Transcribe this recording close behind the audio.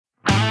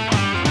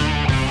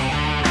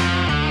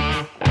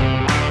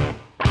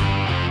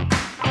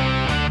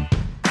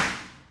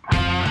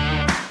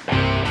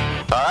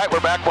right, we're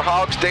back for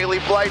Hogs Daily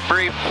Flight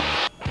Brief.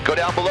 Go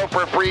down below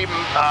for a free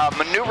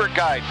maneuver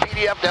guide,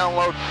 PDF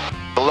download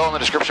below in the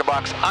description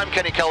box. I'm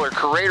Kenny Keller,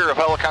 creator of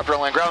Helicopter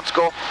and Land Ground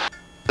School.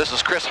 This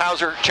is Chris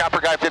Hauser, Chopper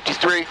Guy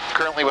 53,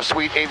 currently with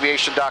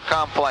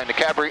SweetAviation.com, flying to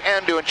Cabri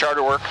and doing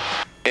charter work.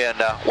 And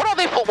what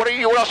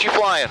else are you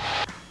flying?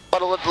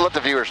 Let the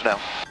viewers know.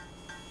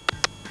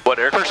 What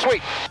aircraft? For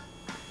Sweet.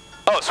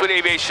 Oh, Sweet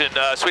Aviation.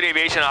 Sweet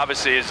Aviation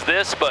obviously is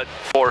this, but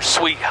for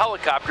Sweet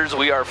Helicopters,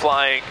 we are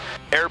flying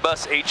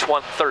Airbus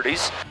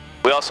H130s.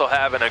 We also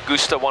have an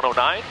Agusta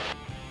 109,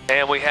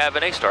 and we have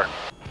an A-Star.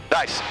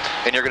 Nice.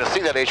 And you're going to see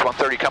that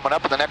H130 coming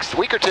up in the next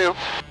week or two.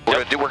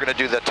 We're going to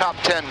do the top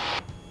 10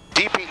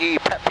 DPE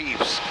pet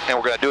peeves, and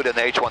we're going to do it in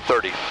the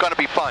H130. Going to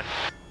be fun.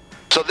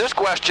 So this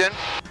question,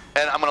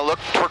 and I'm going to look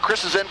for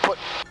Chris's input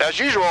as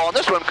usual on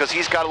this one because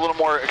he's got a little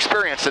more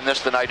experience in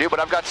this than I do,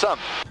 but I've got some.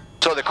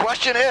 So the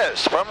question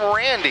is from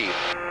Randy.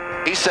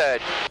 He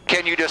said,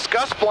 can you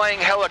discuss flying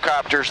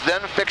helicopters,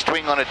 then fixed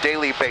wing on a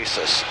daily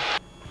basis?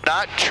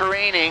 Not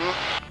training,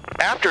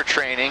 after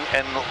training,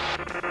 and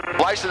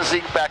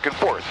licensing back and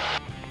forth.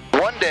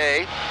 One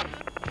day,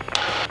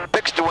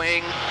 fixed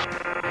wing,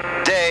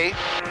 day,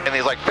 and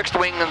he's like fixed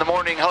wing in the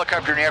morning,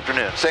 helicopter in the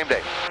afternoon, same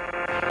day.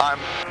 I'm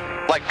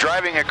like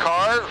driving a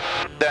car,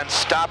 then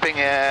stopping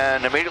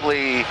and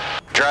immediately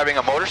driving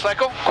a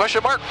motorcycle,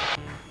 question mark?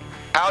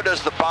 How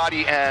does the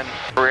body and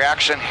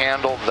reaction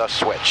handle the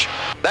switch?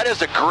 That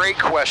is a great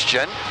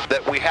question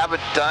that we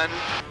haven't done.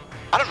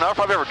 I don't know if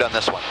I've ever done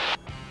this one.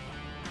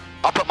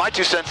 I'll put my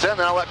 2 cents in,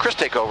 then I'll let Chris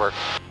take over.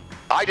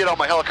 I did all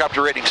my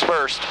helicopter ratings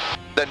first,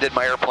 then did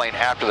my airplane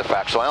after the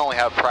fact, so I only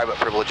have private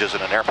privileges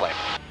in an airplane.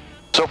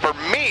 So for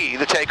me,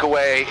 the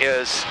takeaway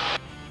is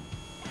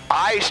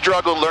I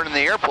struggled learning the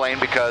airplane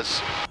because,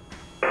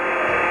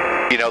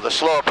 you know, the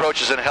slow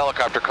approaches in a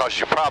helicopter causes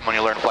you a problem when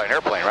you learn to fly an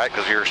airplane, right?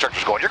 Because your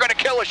instructor's going, you're going to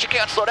kill us, you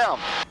can't slow down.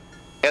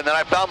 And then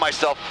I found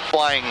myself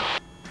flying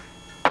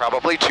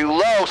probably too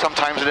low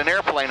sometimes in an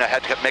airplane. I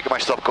had to keep making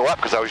myself go up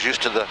because I was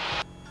used to the,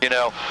 you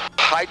know,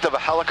 height of a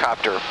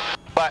helicopter.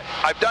 But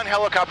I've done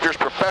helicopters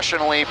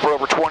professionally for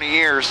over 20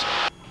 years.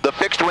 The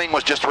fixed wing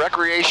was just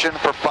recreation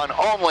for fun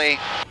only.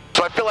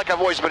 So I feel like I've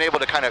always been able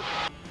to kind of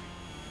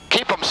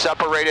keep them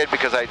separated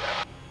because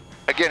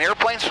again,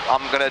 airplanes,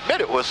 I'm going to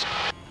admit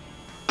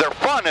they're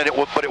fun,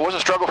 but it was a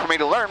struggle for me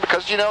to learn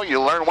because, you know,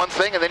 you learn one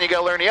thing and then you got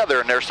to learn the other.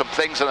 And there's some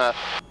things in an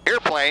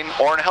airplane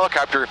or in a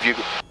helicopter, if you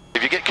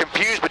get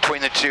confused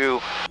between the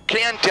two,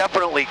 can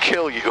definitely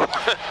kill you.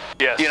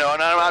 Yes. You know,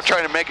 and I'm not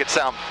trying to make it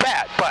sound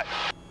bad, but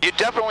you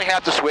definitely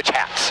have to switch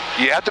hats.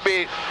 You have to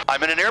be,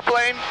 I'm in an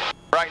airplane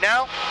right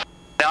now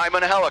I'm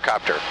in a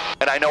helicopter,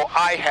 and I know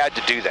I had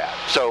to do that.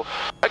 So,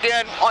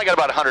 again, only got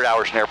about 100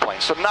 hours in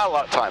airplanes, so not a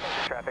lot of time.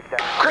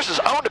 Chris has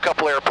owned a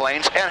couple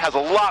airplanes and has a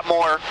lot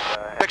more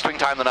fixed wing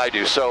time than I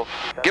do, so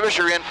give us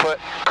your input,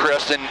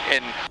 Chris, and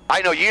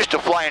I know you used to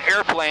fly an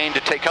airplane to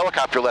take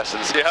helicopter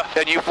lessons, yeah,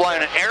 and you fly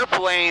in an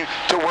airplane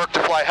to work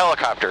to fly a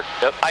helicopter.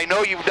 Yep. I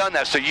know you've done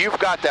that, so you've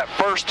got that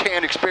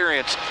first-hand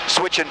experience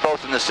switching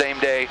both in the same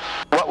day.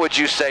 What would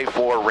you say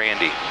for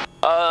Randy?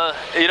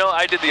 You know,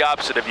 I did the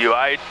opposite of you.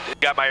 I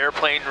got my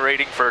airplane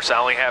rating first. I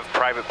only have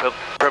private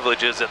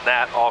privileges in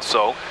that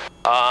also.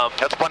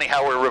 That's funny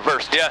how we're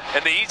reversed. Yeah,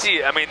 and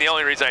the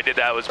only reason I did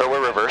that was... So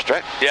we're reversed,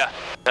 right? Yeah.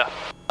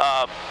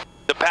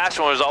 The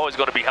passion was always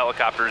going to be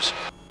helicopters,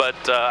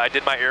 but I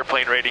did my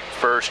airplane rating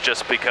first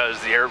just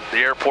because the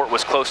airport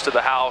was close to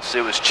the house.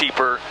 It was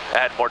cheaper. I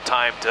had more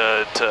time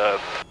to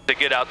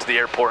get out to the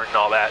airport and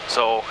all that.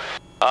 So,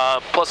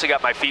 plus I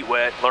got my feet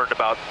wet, learned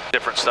about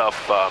different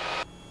stuff.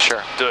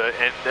 Sure.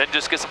 And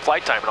just get some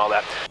flight time and all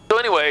that. So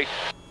anyway,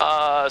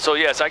 so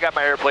yes, I got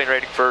my airplane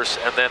rating first,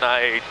 and then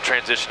I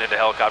transitioned into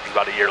helicopters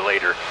about a year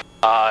later.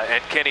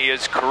 And Kenny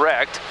is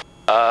correct.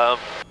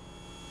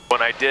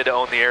 When I did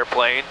own the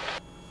airplane,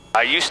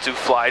 I used to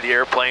fly the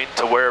airplane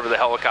to wherever the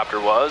helicopter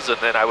was, and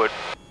then I would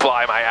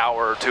fly my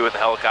hour or two in the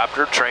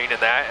helicopter, train in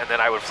that, and then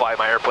I would fly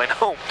my airplane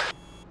home.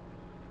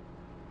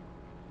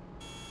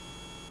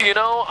 You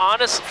know,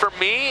 honest, for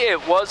me,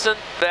 it wasn't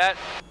that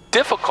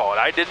difficult.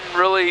 I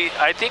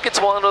think it's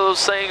one of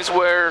those things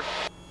where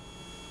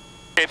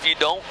if you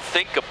don't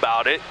think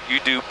about it, you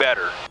do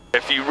better.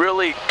 If you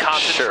really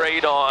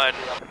concentrate on,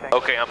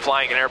 okay, I'm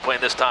flying an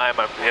airplane this time,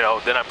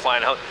 then I'm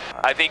flying,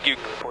 I think you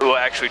will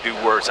actually do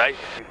worse.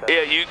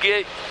 You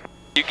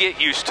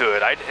get used to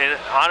it. And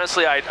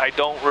honestly, I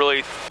don't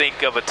really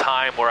think of a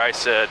time where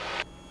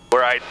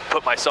I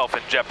put myself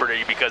in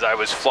jeopardy because I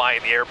was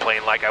flying the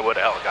airplane like I would a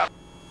helicopter.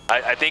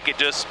 I think it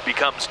just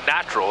becomes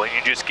natural and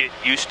you just get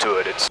used to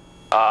it.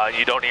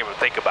 You don't even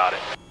think about it.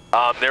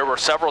 There were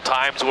several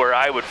times where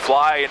I would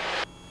fly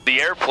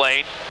the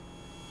airplane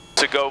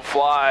to go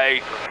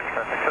fly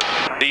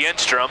the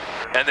Instrum,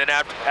 and then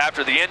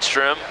after the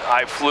Instrum,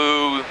 I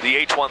flew the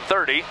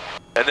H-130,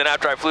 and then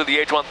after I flew the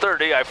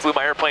H-130, I flew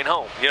my airplane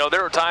home. You know,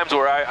 there were times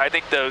where I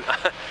think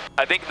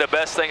the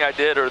best thing I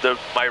did, or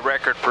my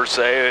record per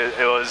se,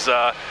 it was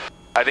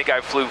I think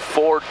I flew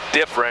 4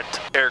 different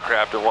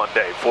aircraft in one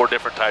day, 4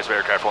 different types of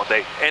aircraft in one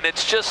day. And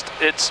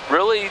it's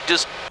really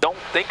just don't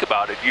think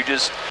about it. You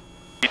just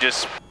you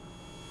just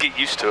get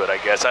used to it, I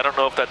guess. I don't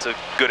know if that's a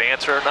good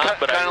answer or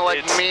not, but kind of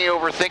like me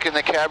overthinking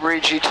the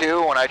Cadbury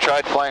G2 when I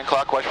tried flying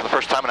clockwise for the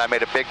first time and I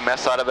made a big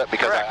mess out of it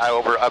because I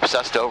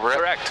over-obsessed over it.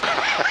 Correct.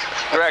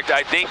 Correct.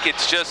 I think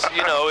it's just,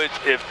 you know,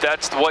 if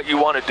that's what you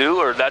want to do,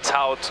 or that's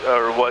how it's,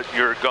 or what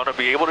you're going to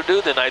be able to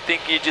do, then I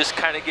think you just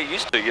kind of get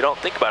used to it. You don't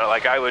think about it.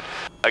 Like I would,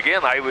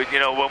 you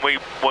know,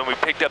 when we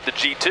picked up the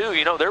G2,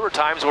 you know, there were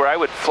times where I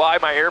would fly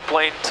my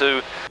airplane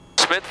to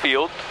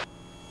Smithfield,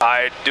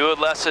 I'd do a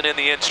lesson in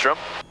the Instrom,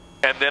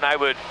 and then I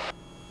would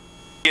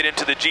get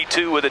into the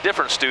G2 with a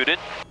different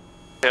student,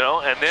 you know,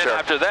 and then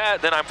after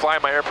that, then I'm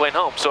flying my airplane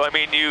home. So I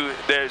mean,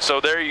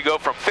 there you go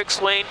from fixed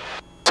wing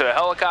to a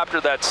helicopter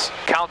that's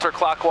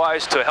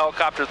counterclockwise to a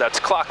helicopter that's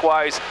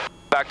clockwise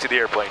back to the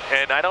airplane.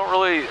 And I don't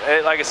really,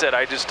 like I said,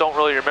 I just don't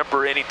really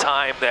remember any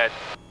time that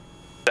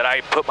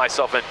I put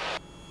myself in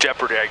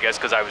jeopardy, I guess,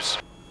 because I was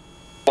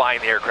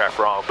flying the aircraft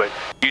wrong. But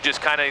you just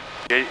kind of,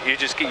 you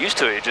just get used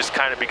to it. It just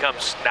kind of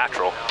becomes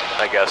natural,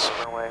 I guess.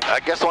 I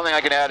guess the one thing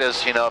I can add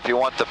is, you know, if you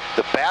want the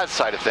bad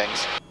side of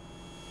things,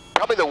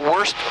 probably the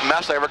worst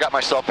mess I ever got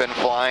myself in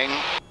flying,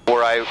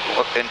 where I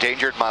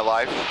endangered my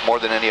life more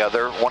than any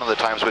other, one of the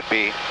times would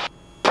be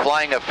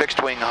flying a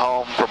fixed wing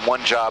home from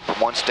one job from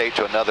one state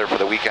to another for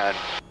the weekend,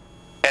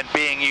 and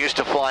being used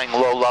to flying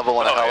low level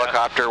in a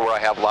helicopter where I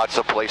have lots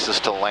of places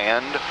to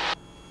land.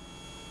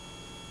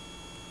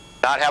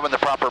 Not having the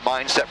proper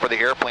mindset for the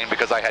airplane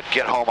because I had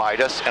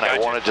get-home-itis and I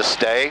wanted to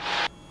stay.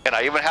 And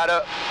I even had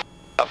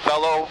a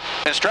fellow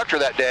instructor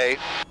that day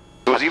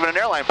who was even an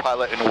airline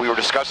pilot, and we were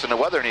discussing the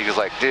weather, and he was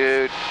like,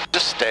 dude,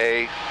 just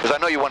stay, because I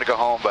know you want to go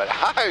home, but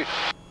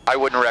I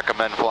wouldn't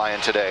recommend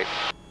flying today.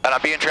 And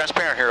I'm being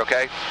transparent here,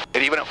 okay?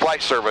 And even at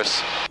flight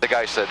service, the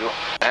guy said,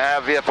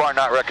 VFR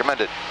not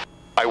recommended.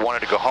 I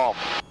wanted to go home.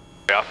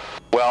 Yeah.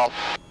 Well,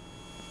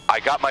 I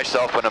got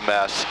myself in a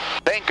mess.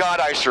 Thank God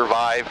I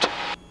survived,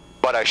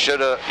 but I should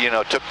have, you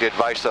know, took the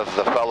advice of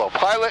the fellow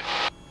pilot,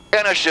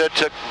 and I should have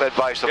took the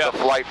advice of the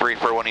flight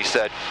briefer when he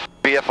said,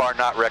 VFR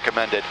not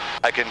recommended.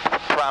 I can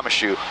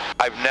promise you,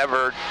 I've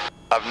never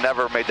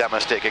made that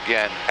mistake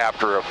again.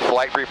 After a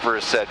flight briefer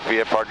has said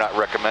VFR not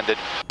recommended,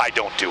 I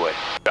don't do it.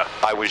 Yeah.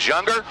 I was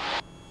younger,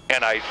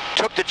 and I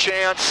took the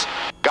chance,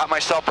 got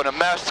myself in a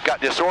mess, got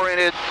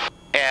disoriented,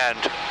 and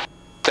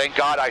thank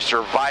God I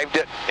survived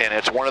it. And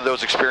it's one of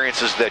those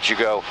experiences that you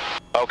go,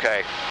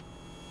 okay.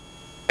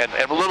 And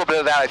a little bit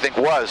of that, I think,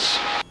 was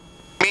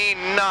me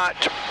not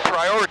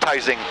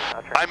prioritizing.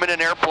 I'm in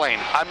an airplane.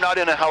 I'm not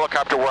in a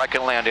helicopter where I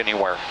can land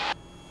anywhere.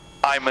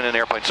 I'm in an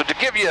airplane. So to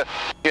give you,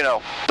 you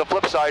know, the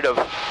flip side of,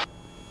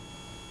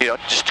 you know,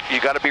 just you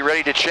got to be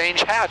ready to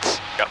change hats.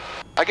 Yeah.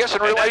 I guess,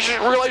 and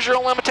realize your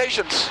own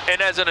limitations.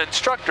 And as an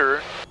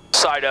instructor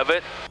side of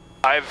it,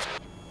 I've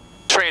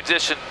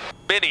transitioned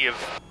many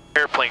of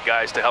airplane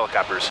guys to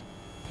helicopters,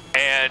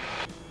 and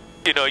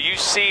you know, you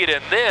see it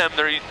in them.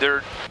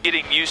 They're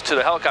getting used to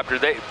the helicopter.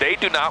 They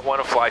do not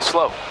want to fly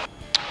slow.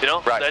 You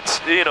know,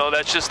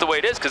 that's just the way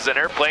it is. Because an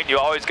airplane, you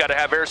always got to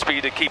have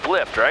airspeed to keep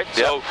lift, right?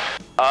 Yep. So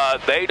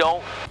they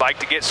don't like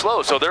to get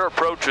slow. So their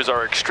approaches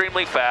are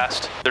extremely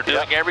fast. They're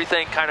doing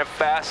everything kind of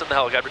fast in the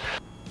helicopter.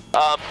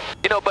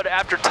 You know, but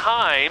after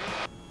time,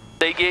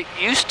 they get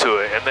used to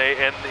it,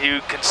 and you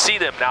can see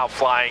them now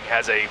flying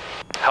as a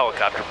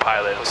helicopter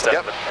pilot instead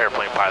of an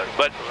airplane pilot.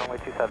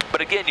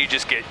 But again, you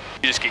just get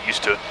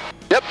used to it.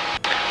 Yep.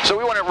 So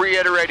we want to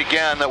reiterate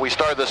again that we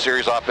started this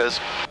series off as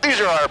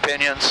these are our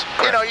opinions.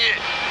 Correct. You know,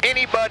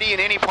 anybody in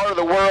any part of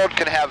the world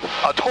can have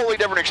a totally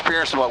different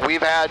experience than what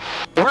we've had.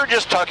 We're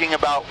just talking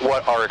about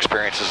what our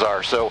experiences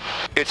are. So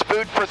it's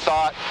food for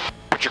thought.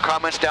 Put your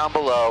comments down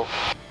below.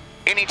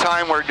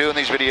 Anytime we're doing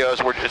these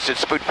videos,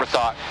 it's food for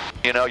thought.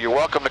 You know, you're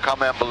welcome to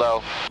comment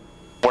below.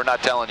 We're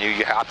not telling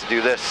you have to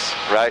do this,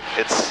 right?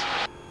 It's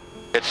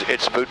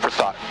food for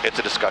thought. It's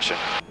a discussion.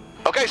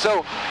 Okay,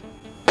 so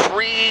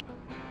free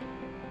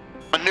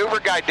maneuver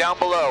guide down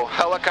below,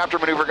 helicopter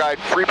maneuver guide,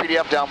 free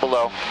PDF down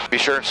below. Be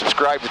sure and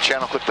subscribe to the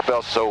channel, click the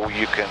bell so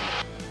you can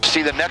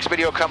see the next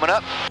video coming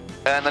up.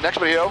 And the next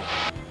video,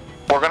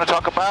 we're going to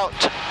talk about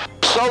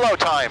solo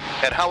time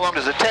and how long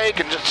does it take,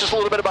 and just a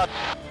little bit about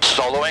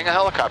soloing a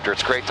helicopter.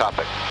 It's a great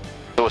topic.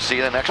 So we'll see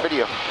you in the next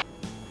video.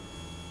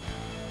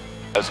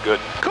 That's good.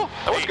 Cool.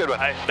 That was a good one.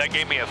 That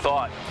gave me a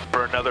thought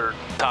for another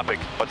topic.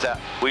 What's that?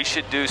 We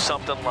should do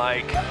something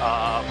like,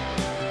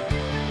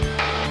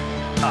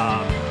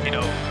 you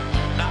know,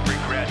 not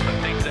regret, but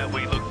things that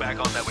we look back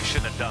on that we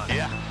shouldn't have done.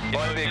 Yeah.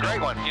 Well, that'd be a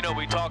great one. You know,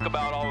 we talk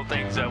about all the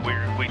things that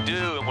we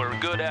do and we're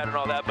good at and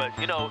all that, but,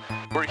 you know,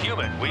 we're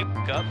human. We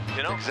fuck up,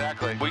 you know?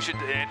 Exactly. We should,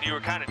 and you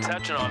were kind of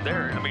touching on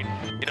there. I mean,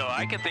 you know,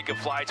 I can think of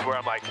flights where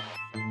I'm like,